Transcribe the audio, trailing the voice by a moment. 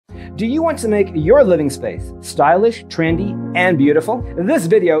Do you want to make your living space stylish, trendy, and beautiful? This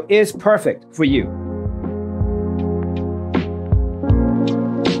video is perfect for you.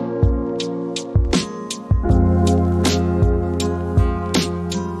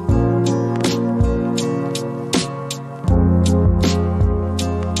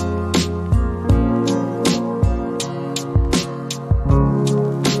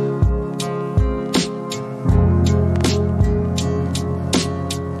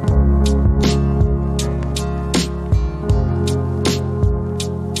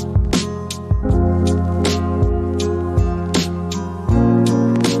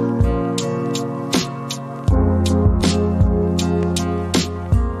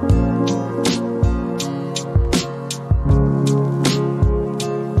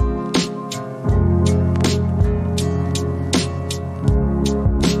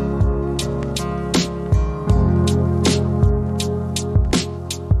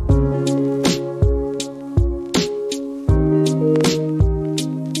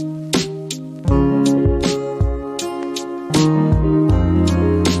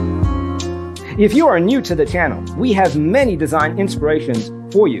 If you are new to the channel, we have many design inspirations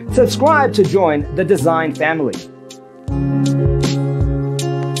for you. Subscribe to join the design family.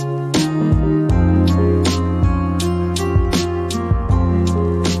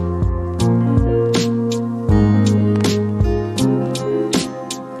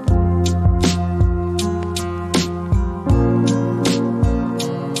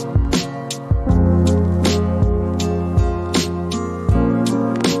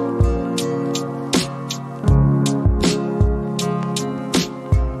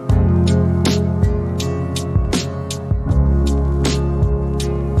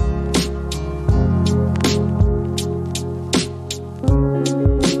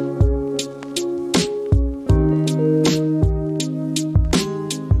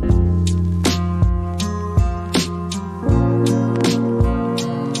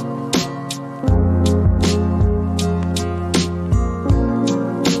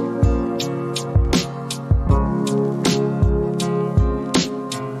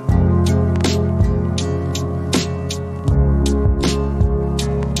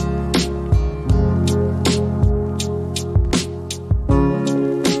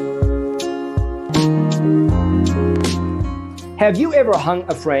 Have you ever hung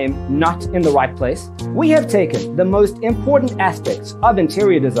a frame not in the right place? We have taken the most important aspects of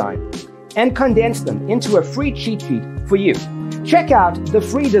interior design and condensed them into a free cheat sheet for you. Check out the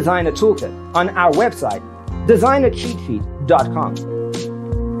free designer toolkit on our website, designercheatsheet.com.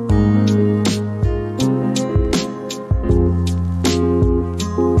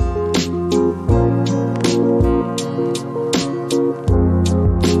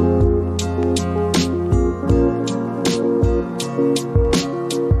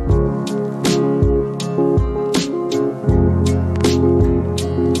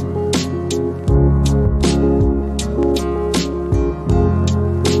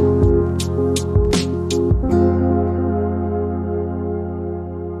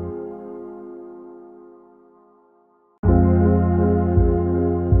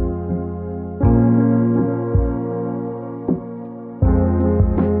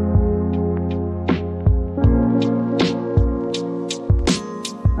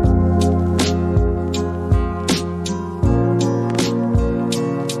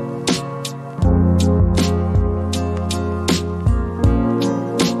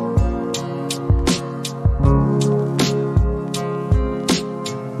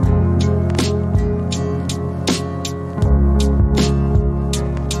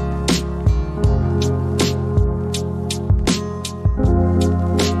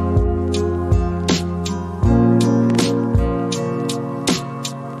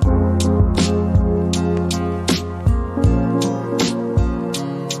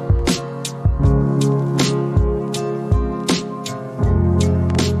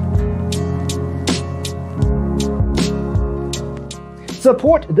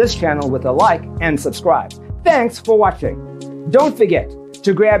 Support this channel with a like and subscribe. Thanks for watching. Don't forget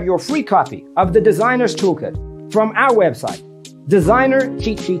to grab your free copy of the Designer's Toolkit from our website,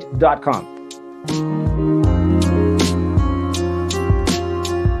 designercheatsheet.com.